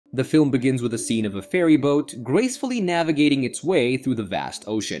The film begins with a scene of a ferry boat gracefully navigating its way through the vast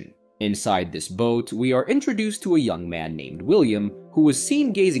ocean. Inside this boat, we are introduced to a young man named William, who is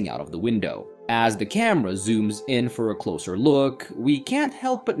seen gazing out of the window. As the camera zooms in for a closer look, we can't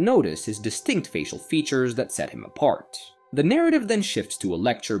help but notice his distinct facial features that set him apart. The narrative then shifts to a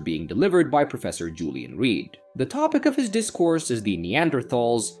lecture being delivered by Professor Julian Reed. The topic of his discourse is the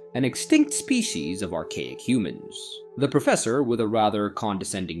Neanderthals, an extinct species of archaic humans. The professor, with a rather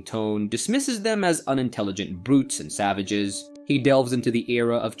condescending tone, dismisses them as unintelligent brutes and savages. He delves into the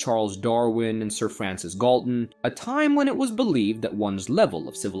era of Charles Darwin and Sir Francis Galton, a time when it was believed that one's level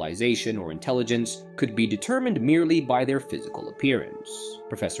of civilization or intelligence could be determined merely by their physical appearance.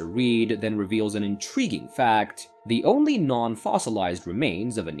 Professor Reed then reveals an intriguing fact: the only non-fossilized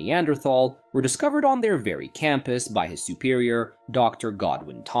remains of a Neanderthal were discovered on their very campus by his superior, Dr.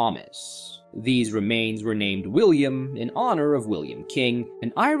 Godwin Thomas. These remains were named William in honor of William King,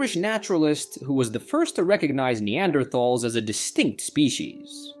 an Irish naturalist who was the first to recognize Neanderthals as a distinct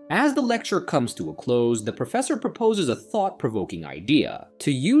species. As the lecture comes to a close, the professor proposes a thought-provoking idea: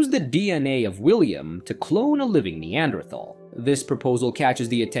 to use the DNA of William to clone a living Neanderthal. This proposal catches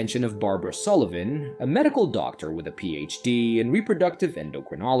the attention of Barbara Sullivan, a medical doctor with a PhD in reproductive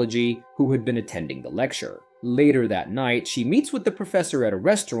endocrinology, who had been attending the lecture. Later that night, she meets with the professor at a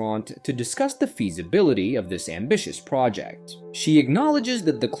restaurant to discuss the feasibility of this ambitious project. She acknowledges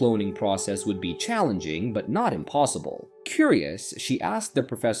that the cloning process would be challenging, but not impossible. Curious, she asks the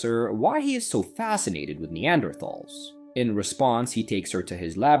professor why he is so fascinated with Neanderthals. In response, he takes her to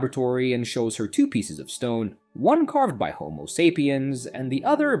his laboratory and shows her two pieces of stone, one carved by Homo sapiens and the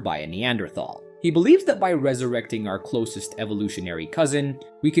other by a Neanderthal. He believes that by resurrecting our closest evolutionary cousin,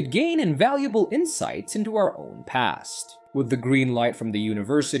 we could gain invaluable insights into our own past. With the green light from the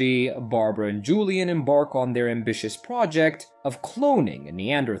university, Barbara and Julian embark on their ambitious project of cloning a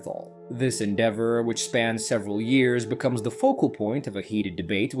Neanderthal. This endeavor, which spans several years, becomes the focal point of a heated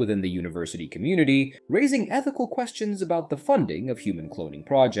debate within the university community, raising ethical questions about the funding of human cloning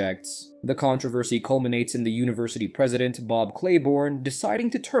projects. The controversy culminates in the university president, Bob Claiborne,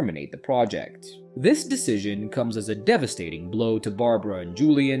 deciding to terminate the project. This decision comes as a devastating blow to Barbara and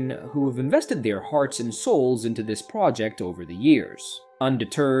Julian, who have invested their hearts and souls into this project over the years.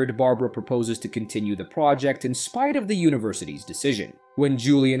 Undeterred, Barbara proposes to continue the project in spite of the university's decision. When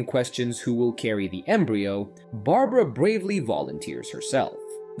Julian questions who will carry the embryo, Barbara bravely volunteers herself.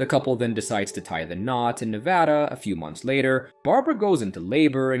 The couple then decides to tie the knot in Nevada. A few months later, Barbara goes into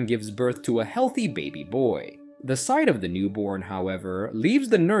labor and gives birth to a healthy baby boy. The sight of the newborn, however, leaves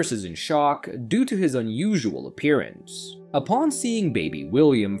the nurses in shock due to his unusual appearance. Upon seeing baby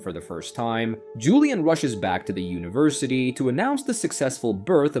William for the first time, Julian rushes back to the university to announce the successful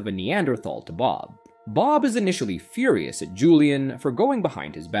birth of a Neanderthal to Bob. Bob is initially furious at Julian for going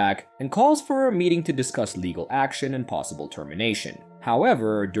behind his back and calls for a meeting to discuss legal action and possible termination.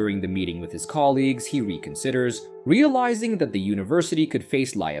 However, during the meeting with his colleagues, he reconsiders, realizing that the university could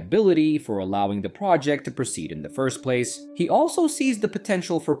face liability for allowing the project to proceed in the first place. He also sees the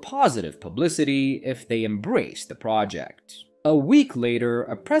potential for positive publicity if they embrace the project. A week later,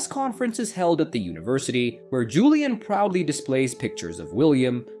 a press conference is held at the university where Julian proudly displays pictures of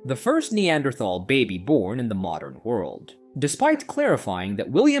William, the first Neanderthal baby born in the modern world. Despite clarifying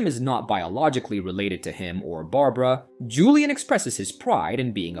that William is not biologically related to him or Barbara, Julian expresses his pride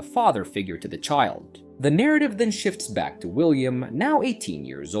in being a father figure to the child. The narrative then shifts back to William, now 18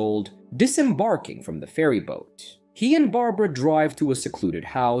 years old, disembarking from the ferry boat. He and Barbara drive to a secluded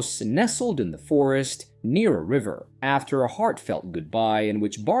house nestled in the forest near a river. After a heartfelt goodbye in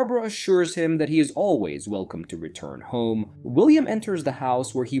which Barbara assures him that he is always welcome to return home, William enters the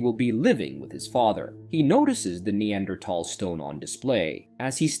house where he will be living with his father. He notices the Neanderthal stone on display.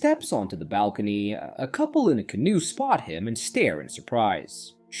 As he steps onto the balcony, a couple in a canoe spot him and stare in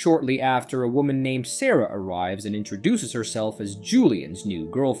surprise. Shortly after, a woman named Sarah arrives and introduces herself as Julian's new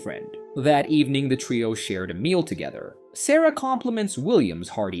girlfriend. That evening, the trio shared a meal together. Sarah compliments William's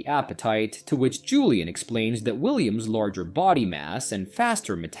hearty appetite, to which Julian explains that William's larger body mass and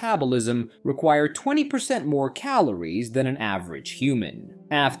faster metabolism require 20% more calories than an average human.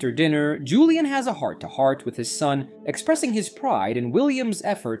 After dinner, Julian has a heart-to-heart with his son, expressing his pride in William's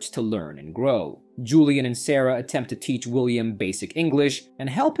efforts to learn and grow. Julian and Sarah attempt to teach William basic English and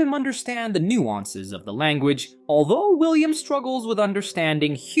help him understand the nuances of the language, although William struggles with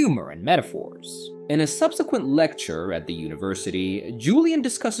understanding humor and metaphors. In a subsequent lecture at the university, Julian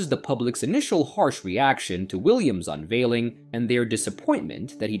discusses the public's initial harsh reaction to William's unveiling and their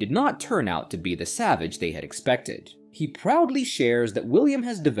disappointment that he did not turn out to be the savage they had expected. He proudly shares that William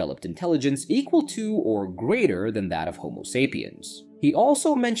has developed intelligence equal to or greater than that of Homo sapiens. He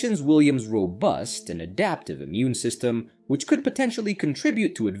also mentions William's robust and adaptive immune system, which could potentially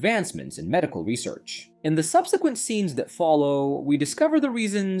contribute to advancements in medical research. In the subsequent scenes that follow, we discover the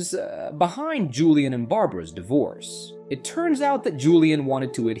reasons behind Julian and Barbara's divorce. It turns out that Julian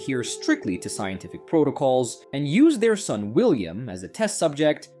wanted to adhere strictly to scientific protocols and use their son William as a test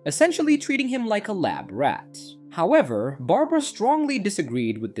subject, essentially treating him like a lab rat. However, Barbara strongly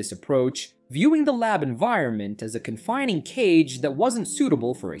disagreed with this approach, viewing the lab environment as a confining cage that wasn't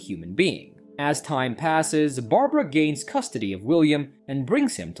suitable for a human being. As time passes, Barbara gains custody of William and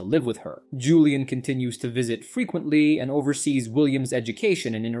brings him to live with her. Julian continues to visit frequently and oversees William's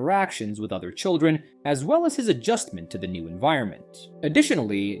education and interactions with other children, as well as his adjustment to the new environment.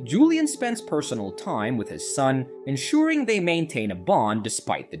 Additionally, Julian spends personal time with his son, ensuring they maintain a bond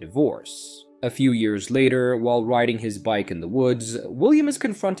despite the divorce. A few years later, while riding his bike in the woods, William is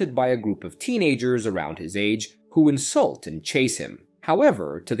confronted by a group of teenagers around his age who insult and chase him.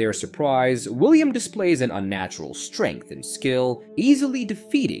 However, to their surprise, William displays an unnatural strength and skill, easily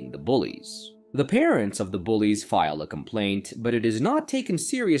defeating the bullies. The parents of the bullies file a complaint, but it is not taken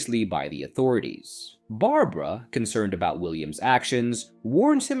seriously by the authorities. Barbara, concerned about William's actions,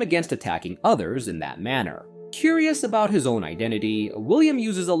 warns him against attacking others in that manner. Curious about his own identity, William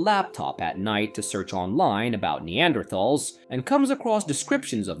uses a laptop at night to search online about Neanderthals and comes across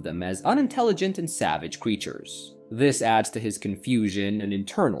descriptions of them as unintelligent and savage creatures. This adds to his confusion and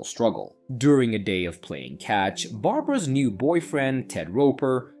internal struggle. During a day of playing catch, Barbara's new boyfriend, Ted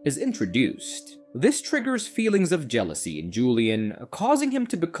Roper, is introduced. This triggers feelings of jealousy in Julian, causing him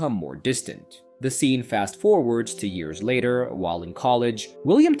to become more distant. The scene fast forwards to years later. While in college,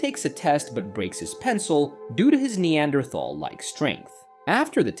 William takes a test but breaks his pencil due to his Neanderthal-like strength.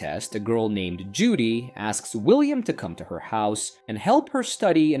 After the test, a girl named Judy asks William to come to her house and help her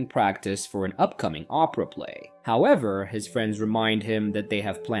study and practice for an upcoming opera play. However, his friends remind him that they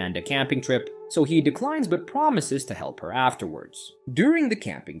have planned a camping trip, so he declines but promises to help her afterwards. During the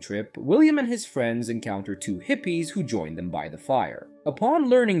camping trip, William and his friends encounter two hippies who join them by the fire. Upon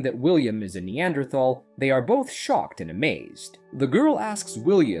learning that William is a Neanderthal, they are both shocked and amazed. The girl asks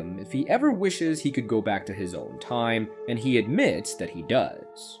William if he ever wishes he could go back to his own time, and he admits that he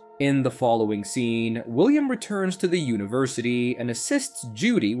does. In the following scene, William returns to the university and assists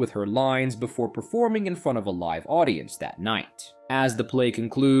Judy with her lines before performing in front of a live audience that night. As the play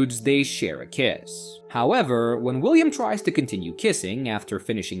concludes, they share a kiss. However, when William tries to continue kissing after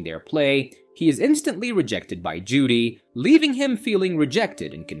finishing their play, he is instantly rejected by Judy, leaving him feeling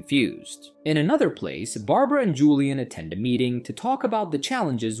rejected and confused. In another place, Barbara and Julian attend a meeting to talk about the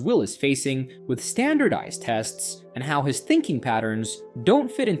challenges Will is facing with standardized tests and how his thinking patterns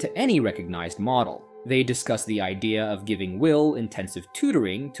don't fit into any recognized model. They discuss the idea of giving Will intensive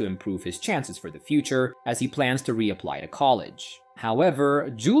tutoring to improve his chances for the future as he plans to reapply to college.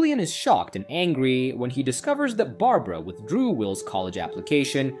 However, Julian is shocked and angry when he discovers that Barbara withdrew Will's college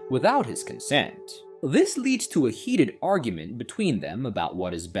application without his consent. This leads to a heated argument between them about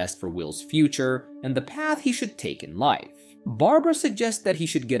what is best for Will's future and the path he should take in life. Barbara suggests that he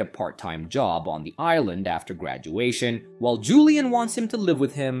should get a part-time job on the island after graduation, while Julian wants him to live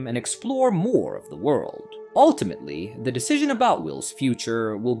with him and explore more of the world. Ultimately, the decision about Will's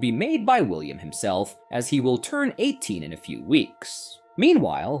future will be made by William himself, as he will turn 18 in a few weeks.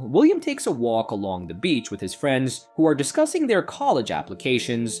 Meanwhile, William takes a walk along the beach with his friends who are discussing their college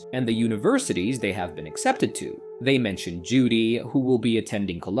applications and the universities they have been accepted to. They mention Judy, who will be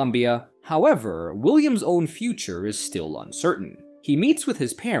attending Columbia. However, William's own future is still uncertain. He meets with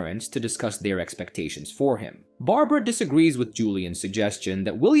his parents to discuss their expectations for him. Barbara disagrees with Julian's suggestion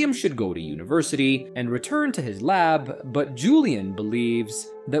that William should go to university and return to his lab, but Julian believes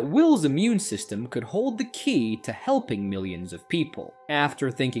that Will's immune system could hold the key to helping millions of people.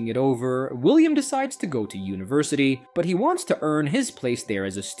 After thinking it over, William decides to go to university, but he wants to earn his place there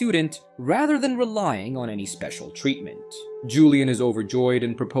as a student rather than relying on any special treatment. Julian is overjoyed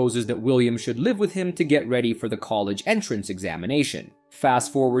and proposes that William should live with him to get ready for the college entrance examination.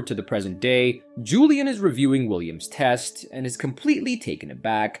 Fast forward to the present day, Julian is reviewing William's test and is completely taken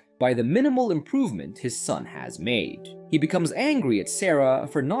aback by the minimal improvement his son has made. He becomes angry at Sarah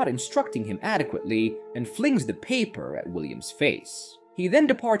for not instructing him adequately and flings the paper at William's face. He then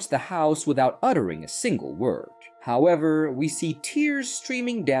departs the house without uttering a single word. However, we see tears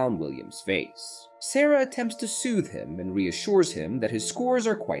streaming down William's face. Sarah attempts to soothe him and reassures him that his scores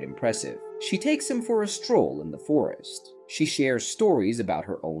are quite impressive. She takes him for a stroll in the forest. She shares stories about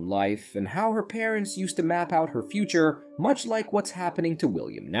her own life and how her parents used to map out her future much like what's happening to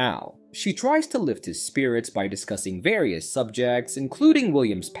William now. She tries to lift his spirits by discussing various subjects, including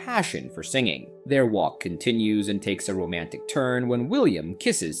William's passion for singing. Their walk continues and takes a romantic turn when William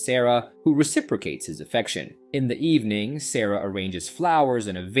kisses Sarah, who reciprocates his affection. In the evening, Sarah arranges flowers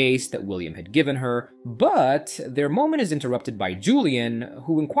in a vase that William had given her, but their moment is interrupted by Julian,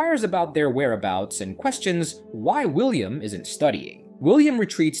 who inquires about their whereabouts and questions why William isn't studying. William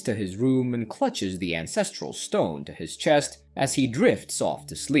retreats to his room and clutches the ancestral stone to his chest as he drifts off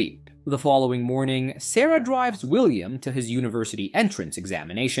to sleep. The following morning, Sarah drives William to his university entrance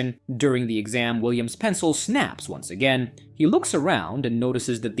examination. During the exam, William's pencil snaps once again. He looks around and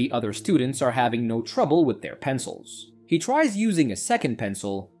notices that the other students are having no trouble with their pencils. He tries using a second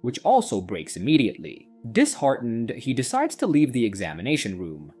pencil, which also breaks immediately. Disheartened, he decides to leave the examination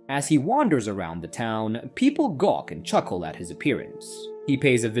room. As he wanders around the town, people gawk and chuckle at his appearance. He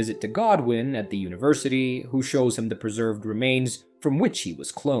pays a visit to Godwin at the university, who shows him the preserved remains from which he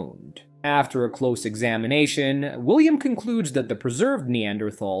was cloned. After a close examination, William concludes that the preserved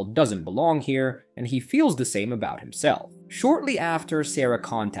Neanderthal doesn't belong here, and he feels the same about himself. Shortly after, Sarah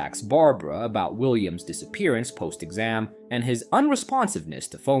contacts Barbara about William's disappearance post-exam and his unresponsiveness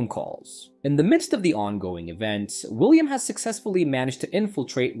to phone calls. In the midst of the ongoing events, William has successfully managed to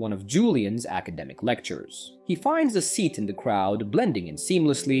infiltrate one of Julian's academic lectures. He finds a seat in the crowd, blending in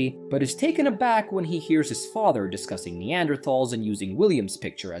seamlessly, but is taken aback when he hears his father discussing Neanderthals and using William's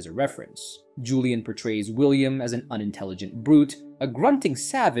picture as a reference. Julian portrays William as an unintelligent brute, a grunting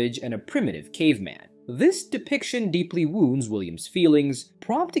savage, and a primitive caveman. This depiction deeply wounds William's feelings,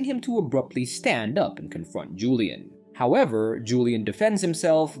 prompting him to abruptly stand up and confront Julian. However, Julian defends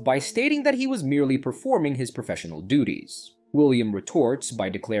himself by stating that he was merely performing his professional duties. William retorts by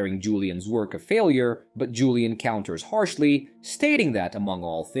declaring Julian's work a failure, but Julian counters harshly, stating that, among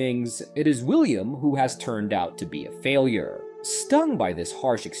all things, it is William who has turned out to be a failure. Stung by this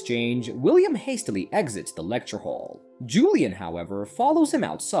harsh exchange, William hastily exits the lecture hall. Julian, however, follows him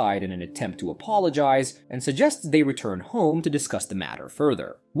outside in an attempt to apologize and suggests they return home to discuss the matter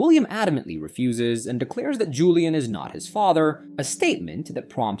further. William adamantly refuses and declares that Julian is not his father, a statement that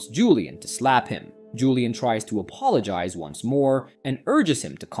prompts Julian to slap him. Julian tries to apologize once more and urges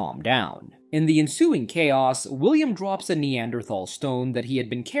him to calm down. In the ensuing chaos, William drops a Neanderthal stone that he had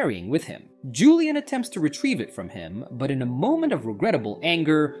been carrying with him. Julian attempts to retrieve it from him, but in a moment of regrettable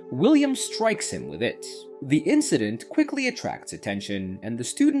anger, William strikes him with it. The incident quickly attracts attention, and the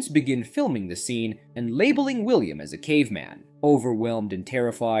students begin filming the scene and labeling William as a caveman. Overwhelmed and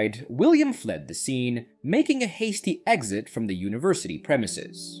terrified, William fled the scene, making a hasty exit from the university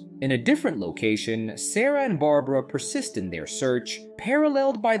premises. In a different location, Sarah and Barbara persist in their search,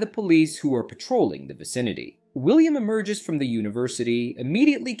 paralleled by the police who are patrolling the vicinity. William emerges from the university,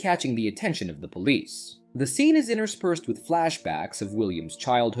 immediately catching the attention of the police. The scene is interspersed with flashbacks of William's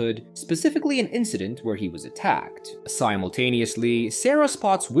childhood, specifically an incident where he was attacked. Simultaneously, Sarah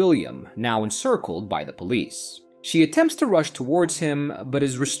spots William, now encircled by the police. She attempts to rush towards him, but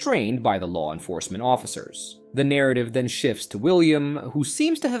is restrained by the law enforcement officers. The narrative then shifts to William, who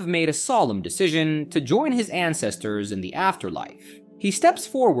seems to have made a solemn decision to join his ancestors in the afterlife. He steps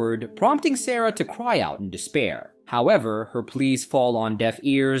forward, prompting Sarah to cry out in despair. However, her pleas fall on deaf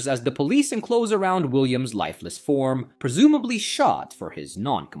ears as the police enclose around William's lifeless form, presumably shot for his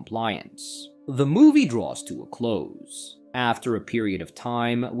non-compliance. The movie draws to a close. After a period of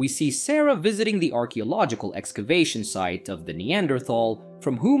time, we see Sarah visiting the archaeological excavation site of the Neanderthal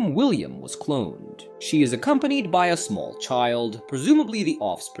from whom William was cloned. She is accompanied by a small child, presumably the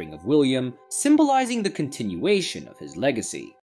offspring of William, symbolizing the continuation of his legacy.